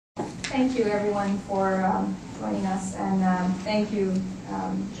Thank you, everyone, for joining us, and thank you,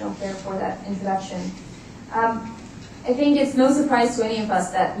 Jean-Pierre, for that introduction. I think it's no surprise to any of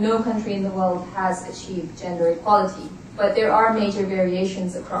us that no country in the world has achieved gender equality, but there are major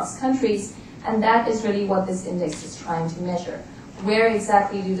variations across countries, and that is really what this index is trying to measure. Where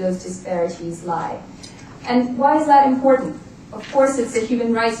exactly do those disparities lie? And why is that important? Of course, it's a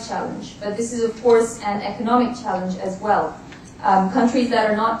human rights challenge, but this is, of course, an economic challenge as well. Countries that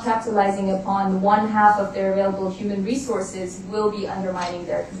are not capitalizing upon one half of their available human resources will be undermining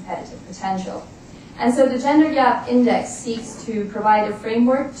their competitive potential. And so the Gender Gap Index seeks to provide a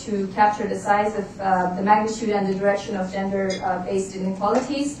framework to capture the size of the magnitude and the direction of gender-based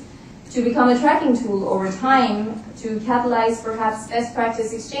inequalities, to become a tracking tool over time, to catalyze perhaps best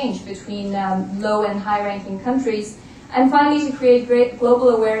practice exchange between low and high-ranking countries, and finally to create great global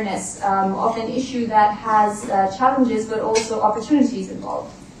awareness of an issue that has challenges but also opportunities involved.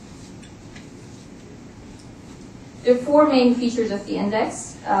 There are four main features of the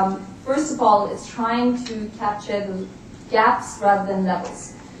index. First of all, it's trying to capture the gaps rather than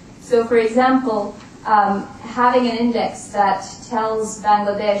levels. So for example, having an index that tells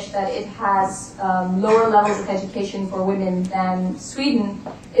Bangladesh that it has lower levels of education for women than Sweden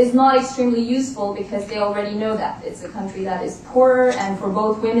is not extremely useful because they already know that. It's a country that is poorer, and for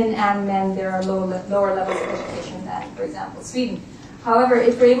both women and men there are lower levels of education than, for example, Sweden. However,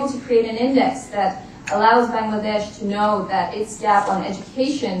 if we're able to create an index that allows Bangladesh to know that its gap on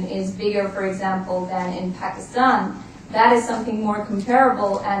education is bigger, for example, than in Pakistan, that is something more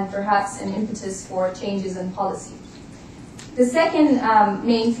comparable and perhaps an impetus for changes in policy. The second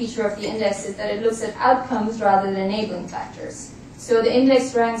main feature of the index is that it looks at outcomes rather than enabling factors. So the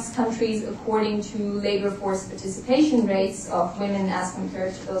index ranks countries according to labor force participation rates of women as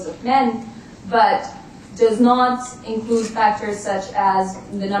compared to those of men, but does not include factors such as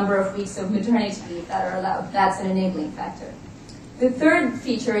the number of weeks of maternity leave that are allowed. That's an enabling factor. The third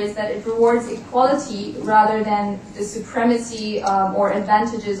feature is that it rewards equality rather than the supremacy or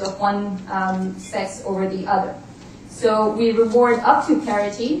advantages of one sex over the other. So we reward up to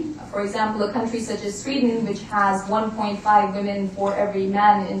parity. For example, a country such as Sweden, which has 1.5 women for every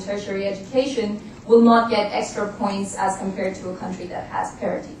man in tertiary education, will not get extra points as compared to a country that has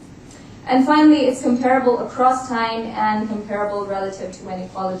parity. And finally, it's comparable across time and comparable relative to an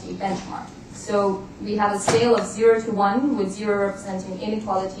equality benchmark. So we have a scale of 0 to 1, with 0 representing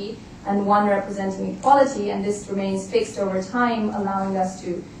inequality and 1 representing equality, and this remains fixed over time, allowing us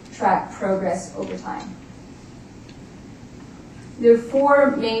to track progress over time. There are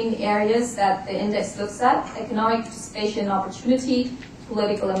four main areas that the index looks at: economic participation and opportunity,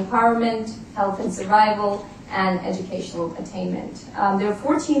 political empowerment, health and survival, and educational attainment. There are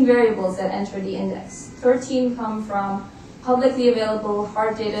 14 variables that enter the index. 13 come from publicly available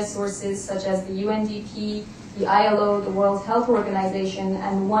hard data sources such as the UNDP, the ILO, the World Health Organization,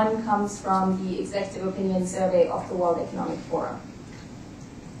 and 1 comes from the Executive Opinion Survey of the World Economic Forum.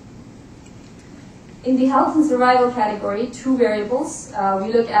 In the health and survival category, 2 variables.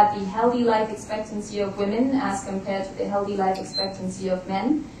 We look at the healthy life expectancy of women as compared to the healthy life expectancy of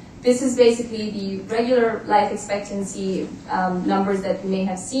men. This is basically the regular life expectancy numbers that you may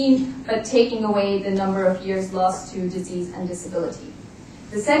have seen, but taking away the number of years lost to disease and disability.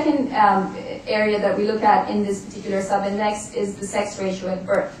 The second area that we look at in this particular sub-index is the sex ratio at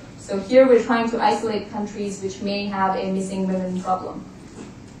birth. So here we're trying to isolate countries which may have a missing women problem.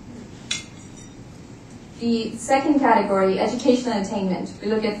 The second category, education and attainment. We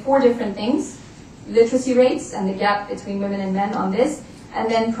look at 4 different things: literacy rates and the gap between women and men on this, and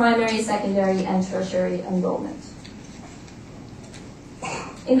then primary, secondary, and tertiary enrollment.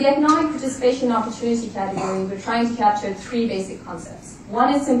 In the economic participation opportunity category, we're trying to capture 3 basic concepts.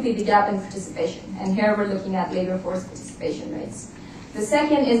 One is simply the gap in participation, and here we're looking at labor force participation rates. The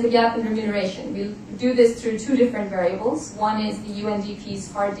second is the gap in remuneration. We do this through 2 different variables. One is the UNDP's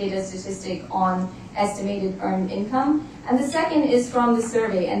hard data statistic on estimated earned income, and the second is from the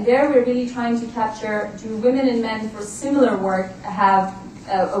survey, and there we're really trying to capture, do women and men for similar work have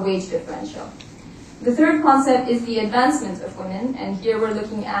a wage differential? The third concept is the advancement of women, and here we're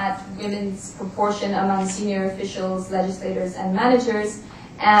looking at women's proportion among senior officials, legislators, and managers,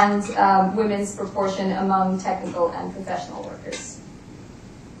 and women's proportion among technical and professional workers.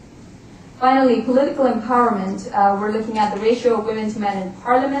 Finally, political empowerment. We're looking at the ratio of women to men in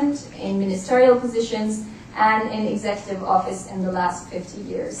parliament, in ministerial positions, and in executive office in the last 50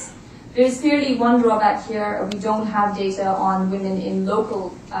 years. There's clearly one drawback here. We don't have data on women in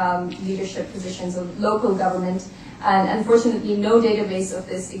local leadership positions of local government, and unfortunately no database of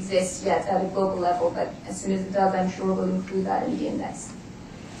this exists yet at a global level, but as soon as it does, I'm sure we'll include that in the index.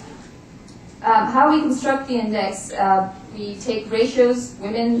 How we construct the index, we take ratios,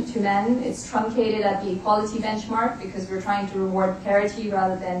 women to men. It's truncated at the equality benchmark because we're trying to reward parity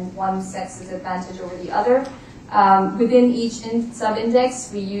rather than one sex's advantage over the other. Within each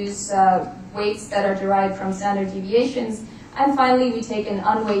sub-index, we use weights that are derived from standard deviations. And finally, we take an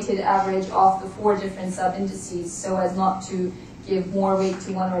unweighted average of the 4 different sub-indices so as not to give more weight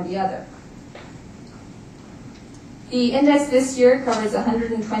to one or the other. The index this year covers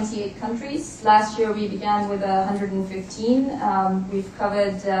 128 countries. Last year we began with 115. We've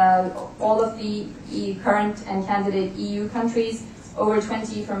covered all of the current and candidate EU countries, over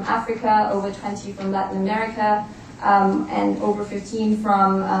 20 from Africa, over 20 from Latin America, and over 15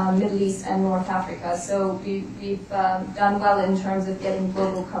 from Middle East and North Africa. So we've done well in terms of getting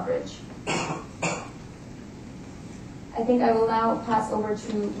global coverage. I think I will now pass over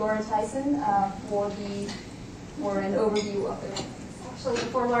to Laura Tyson for an overview of the rankings. Actually,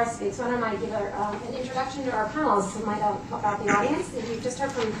 before Laura speaks, why don't I give her an introduction to our panelists who might help out the audience. You've just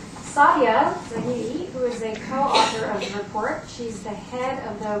heard from Saadia, Zahidi, who is a co-author of the report. She's the head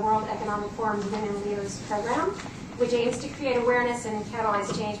of the World Economic Forum's Women Leaders Program, which aims to create awareness and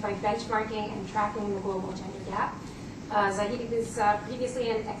catalyze change by benchmarking and tracking the global gender gap. Zahidi was previously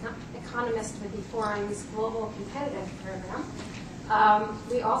an economist with the Forum's Global Competitive Program.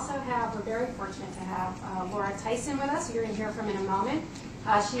 We're very fortunate to have Laura Tyson with us, who you're going to hear from in a moment.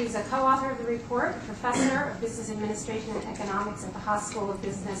 She's a co-author of the report, professor of business administration and economics at the Haas School of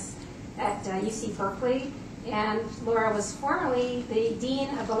Business at UC Berkeley. And Laura was formerly the dean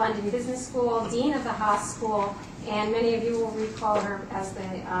of the London Business School, dean of the Haas School, and many of you will recall her as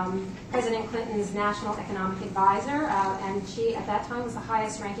the President Clinton's national economic advisor. And she, at that time, was the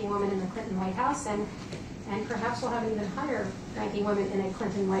highest-ranking woman in the Clinton White House. And perhaps we'll have an even higher ranking women in a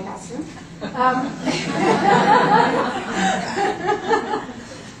Clinton White House soon.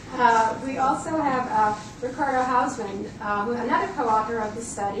 We also have Ricardo Hausmann, who another co-author of the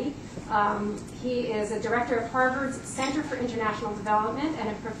study. He is a director of Harvard's Center for International Development and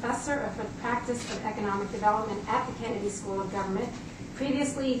a professor of the practice of economic development at the Kennedy School of Government.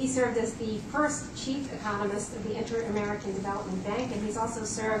 Previously, he served as the first chief economist of the Inter-American Development Bank, and he's also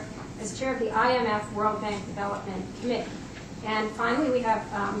served as chair of the IMF World Bank Development Committee. And finally, we have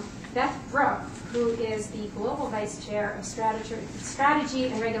Beth Brooke, who is the global vice chair of strategy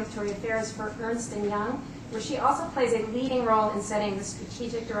and regulatory affairs for Ernst & Young, where she also plays a leading role in setting the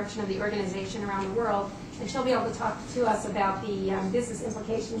strategic direction of the organization around the world. And she'll be able to talk to us about the business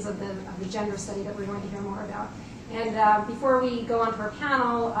implications of the gender study that we're going to hear more about. And before we go on to our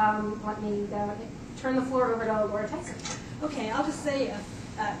panel, let me turn the floor over to Laura Tyson. Okay, I'll just say,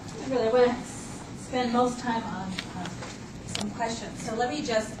 really, I want to spend most time on some questions. So let me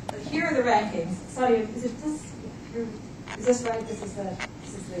just, here are the rankings. Sorry, is this right? This is the.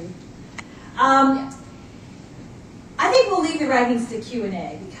 Yeah. I think we'll leave the rankings to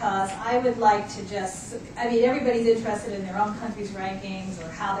Q&A because I would like to just, everybody's interested in their own country's rankings or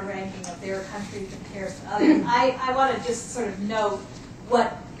how the ranking of their country compares to others. I want to just sort of note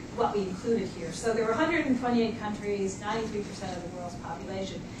what we included here. So there were 128 countries, 93% of the world's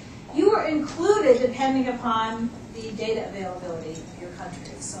population. You were included depending upon the data availability of your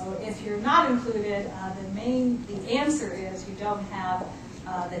country. So if you're not included, the answer is you don't have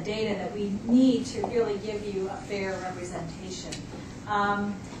the data that we need to really give you a fair representation.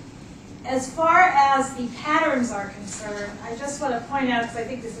 As far as the patterns are concerned, I just want to point out, because I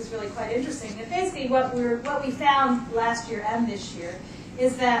think this is really quite interesting, that basically what we found last year and this year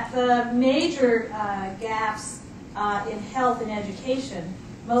is that the major gaps in health and education,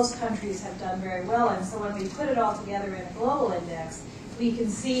 most countries have done very well in. So when we put it all together in a global index, we can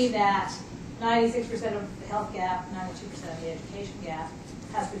see that 96% of the health gap, 92% of the education gap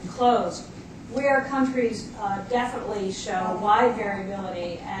has been closed. Where countries definitely show wide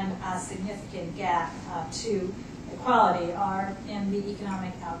variability and a significant gap to equality are in the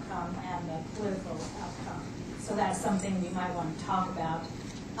economic outcome and the political outcome. So that's something we might want to talk about.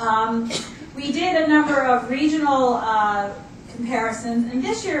 We did a number of regional comparisons, and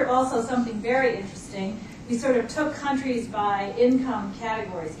this year also something very interesting. We sort of took countries by income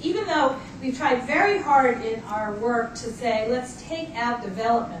categories. Even though we've tried very hard in our work to say, let's take out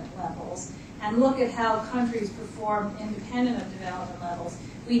development levels and look at how countries perform independent of development levels,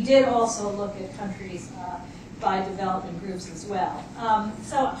 we did also look at countries by development groups as well.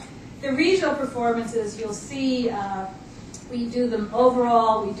 So the regional performances, you'll see we do them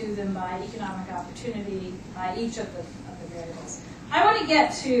overall, we do them by economic opportunity, by each of the variables. I want to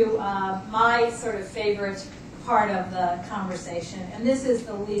get to my sort of favorite part of the conversation, and this is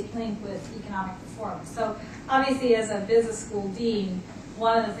the link with economic performance. So obviously as a business school dean,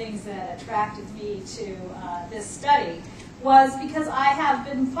 one of the things that attracted me to this study was because I have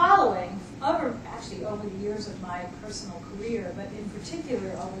been following over the years of my personal career, but in particular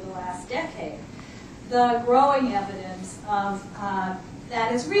over the last decade, the growing evidence of,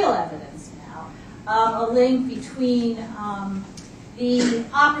 that is real evidence now, of a link between the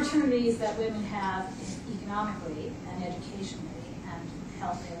opportunities that women have economically and educationally and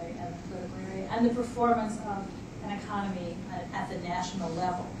health area and political area and the performance of an economy at the national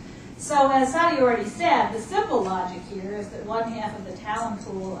level. So as Saadia already said, the simple logic here is that one half of the talent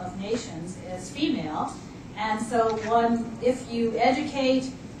pool of nations is female, and so if you educate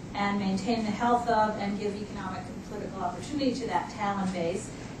and maintain the health of and give economic and political opportunity to that talent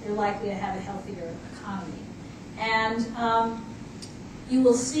base, you're likely to have a healthier economy. And you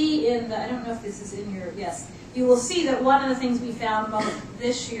will see in the, I don't know if this is in your, yes, you will see that one of the things we found both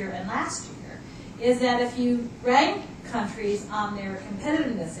this year and last year is that if you rank countries on their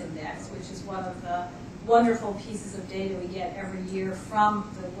competitiveness index, which is one of the wonderful pieces of data we get every year from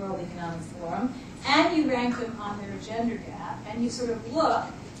the World Economic Forum, and you rank them on their gender gap, and you sort of look,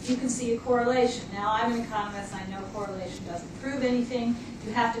 you can see a correlation. Now, I'm an economist, I know correlation doesn't prove anything.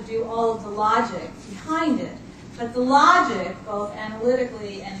 You have to do all of the logic behind it. But the logic, both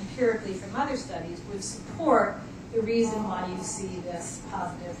analytically and empirically from other studies, would support the reason why you see this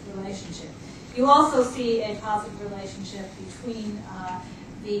positive relationship. You also see a positive relationship between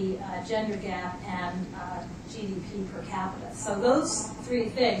the gender gap and GDP per capita. So those three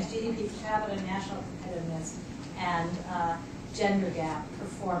things, GDP per capita, national competitiveness, and gender gap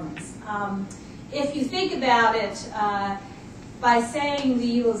performance. If you think about it, by saying the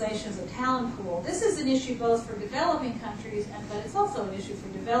utilization of the talent pool, this is an issue both for developing countries, but it's also an issue for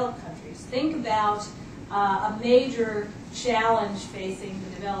developed countries. Think about a major challenge facing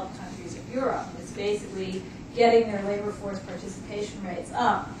the developed countries of Europe. It's basically getting their labor force participation rates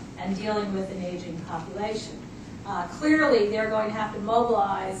up and dealing with an aging population. Clearly, they're going to have to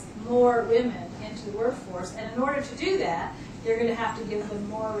mobilize more women into the workforce, and in order to do that, they're going to have to give them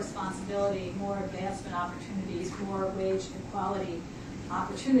more responsibility, more advancement opportunities, more wage equality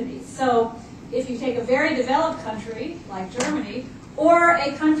opportunities. So if you take a very developed country like Germany, or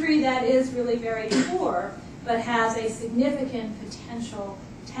a country that is really very poor but has a significant potential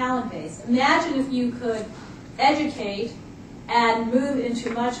talent base, imagine if you could educate and move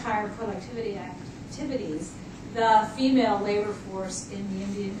into much higher productivity activities the female labor force in the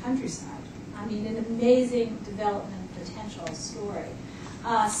Indian countryside. I mean, an amazing development potential story.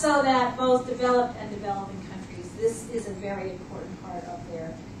 So that both developed and developing countries, this is a very important part of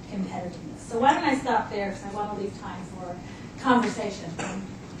their competitiveness. So why don't I stop there, because I want to leave time for conversation. Turn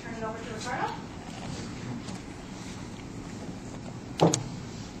it over to Ricardo.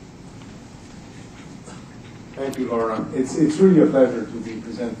 Thank you, Laura. It's really a pleasure to be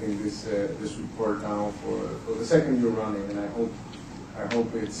presenting this report now for the second year running, and I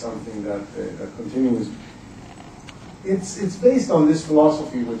hope it's something that continues. It's based on this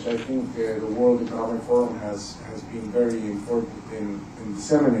philosophy, which I think the World Economic Forum has been very important in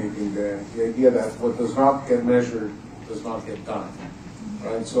disseminating the idea that what does not get measured does not get done.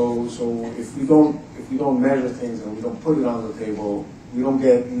 Right? So if we don't measure things and we don't put it on the table, we don't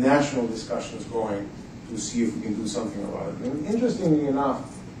get national discussions going to see if we can do something about it. And interestingly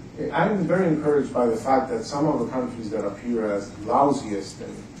enough, I'm very encouraged by the fact that some of the countries that appear as lousiest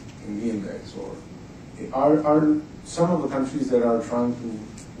in the index are some of the countries that are trying to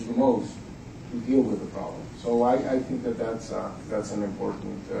do the most to deal with the problem. So I think that's an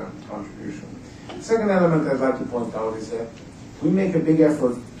important contribution. The second element I'd like to point out is that we make a big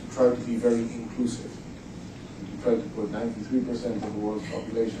effort to try to be very inclusive, to try to put 93% of the world's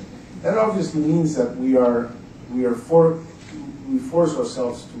population. That obviously means that we force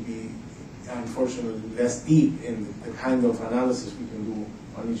ourselves to be, unfortunately, less deep in the kind of analysis we can do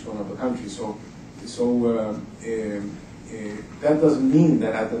on each one of the countries. So that doesn't mean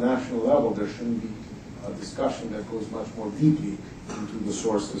that at the national level there shouldn't be a discussion that goes much more deeply into the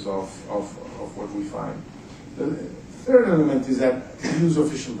sources of what we find. The third element is that we use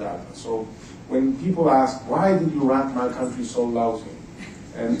official data. So when people ask, why did you rank my country so lousy?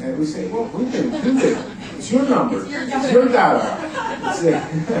 And we say, well, we didn't do it. It's your number. It's your data.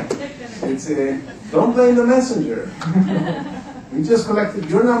 Don't blame the messenger. We just collected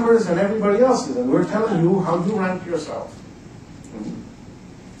your numbers and everybody else's, and we're telling you how you rank yourself.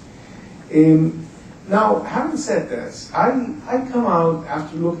 Now, having said this, I come out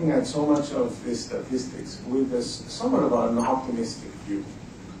after looking at so much of this statistics with somewhat of an optimistic view.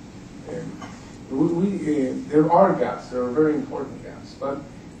 There are gaps. There are very important gaps. But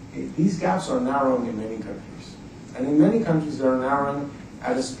these gaps are narrowing in many countries. And in many countries, they are narrowing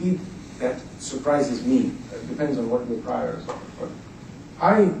at a speed that surprises me. It depends on what your priors are. But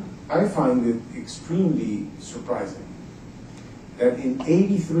I find it extremely surprising that in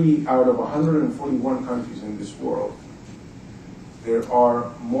 83 out of 141 countries in this world, there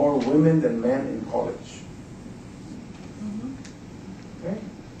are more women than men in college. Okay?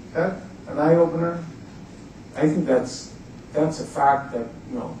 Is that an eye-opener? I think that's a fact that,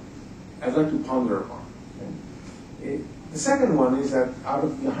 I'd like to ponder upon. Okay? The second one is that out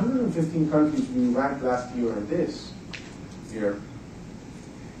of the 115 countries we ranked last year in this year,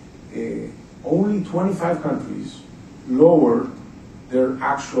 only 25 countries lowered their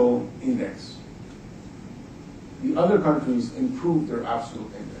actual index. The other countries improved their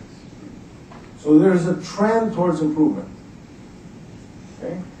absolute index. So there's a trend towards improvement.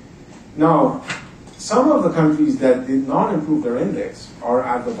 Okay? Now, some of the countries that did not improve their index are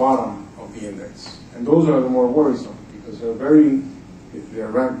at the bottom of the index. And those are the more worrisome because they're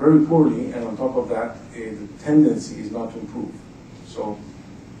ranked very poorly, and on top of that, the tendency is not to improve. So,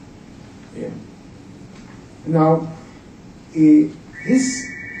 now,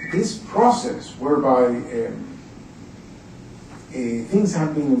 this process whereby things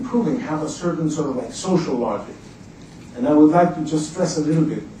have been improving have a certain sort of like social logic. And I would like to just stress a little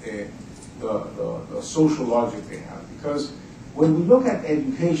bit the social logic they have. Because when we look at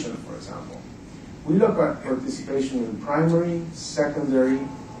education, for example, we look at participation in primary, secondary,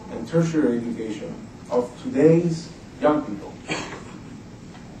 and tertiary education of today's young people.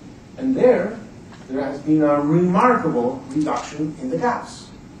 And there has been a remarkable reduction in the gaps.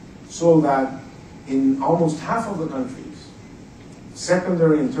 So that in almost half of the countries,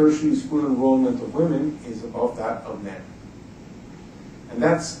 secondary and tertiary school enrollment of women is above that of men. And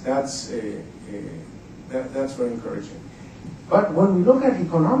that's very encouraging. But when we look at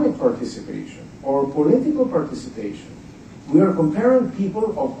economic participation or political participation, we are comparing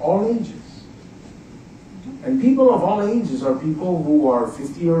people of all ages. And people of all ages are people who are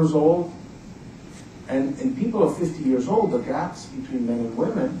 50 years old. And people of 50 years old, the gaps between men and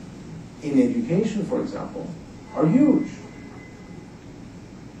women in education, for example, are huge.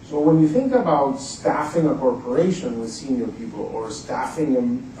 So when you think about staffing a corporation with senior people, or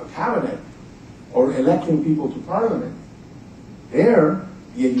staffing a cabinet, or electing people to parliament, there,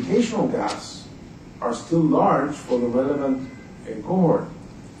 the educational gaps are still large for the relevant cohort.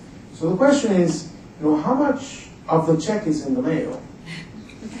 So the question is, how much of the check is in the mail,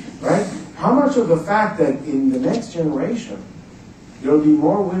 right? How much of the fact that in the next generation, there will be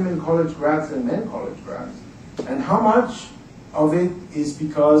more women college grads than men college grads, and how much of it is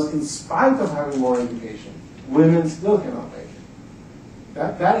because, in spite of having more education, women still cannot make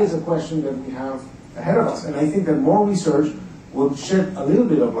it? That is a question that we have ahead of us, and I think that more research will shed a little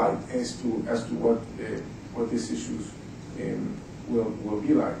bit of light as to what these issues will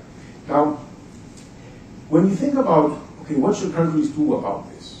be like. Now, when you think about, okay, what should countries do about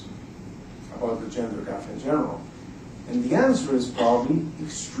this, about the gender gap in general? And the answer is probably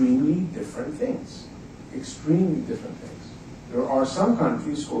extremely different things. Extremely different things. There are some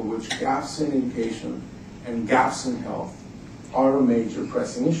countries for which gaps in education and gaps in health are a major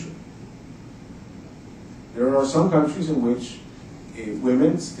pressing issue. There are some countries in which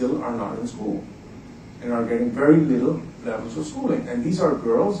women still are not in school and are getting very little levels of schooling. And these are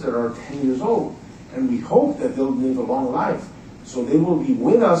girls that are 10 years old. And we hope that they'll live a long life. So they will be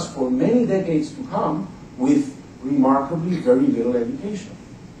with us for many decades to come with remarkably very little education.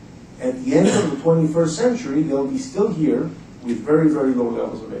 At the end of the 21st century, they'll be still here with very, very low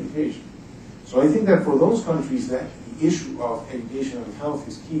levels of education. So I think that for those countries, that the issue of education and health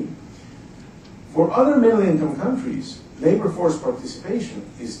is key. For other middle-income countries, labor force participation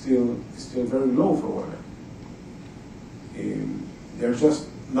is still very low for women. They're just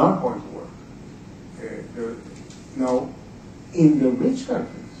not going to work. Now, in the rich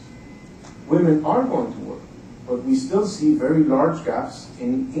countries, women are going to work, but we still see very large gaps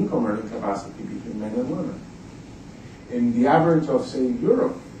in income earning capacity between men and women. In the average of, say,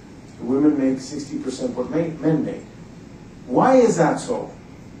 Europe, the women make 60% what men make. Why is that so?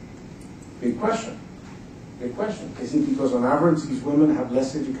 Big question. Big question. Is it because on average these women have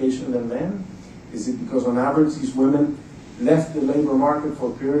less education than men? Is it because on average these women left the labor market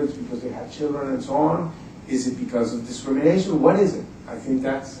for periods because they had children and so on? Is it because of discrimination? What is it? I think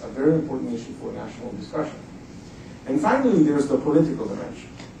that's a very important issue for national discussion. And finally, there's the political dimension.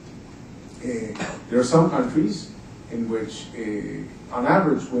 There are some countries in which, on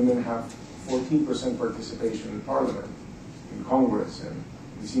average, women have 14% participation in parliament, in Congress, and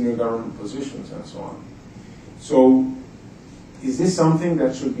in senior government positions, and so on. So, is this something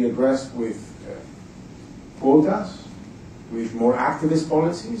that should be addressed with quotas? with more activist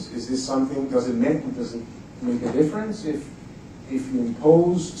policies? Is this something, does it make a difference if you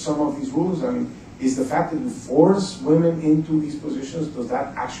impose some of these rules? I mean, is the fact that you force women into these positions, does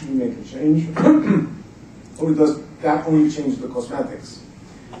that actually make a change? Or does that only change the cosmetics?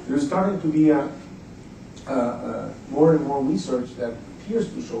 There's starting to be more and more research that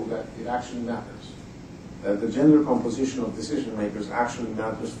appears to show that it actually matters. That the gender composition of decision makers actually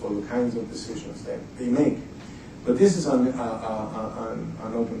matters for the kinds of decisions that they make. But this is an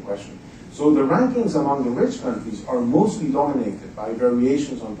open question. So the rankings among the rich countries are mostly dominated by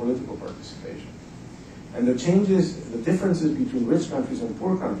variations on political participation. And the differences between rich countries and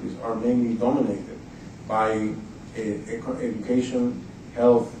poor countries are mainly dominated by education,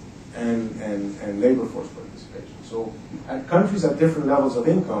 health, and labor force participation. So at countries at different levels of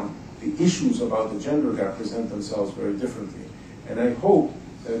income, the issues about the gender gap present themselves very differently. And I hope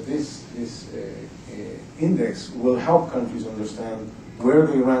that this index will help countries understand where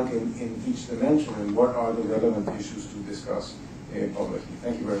they rank in each dimension and what are the relevant issues to discuss publicly.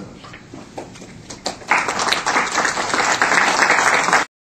 Thank you very much.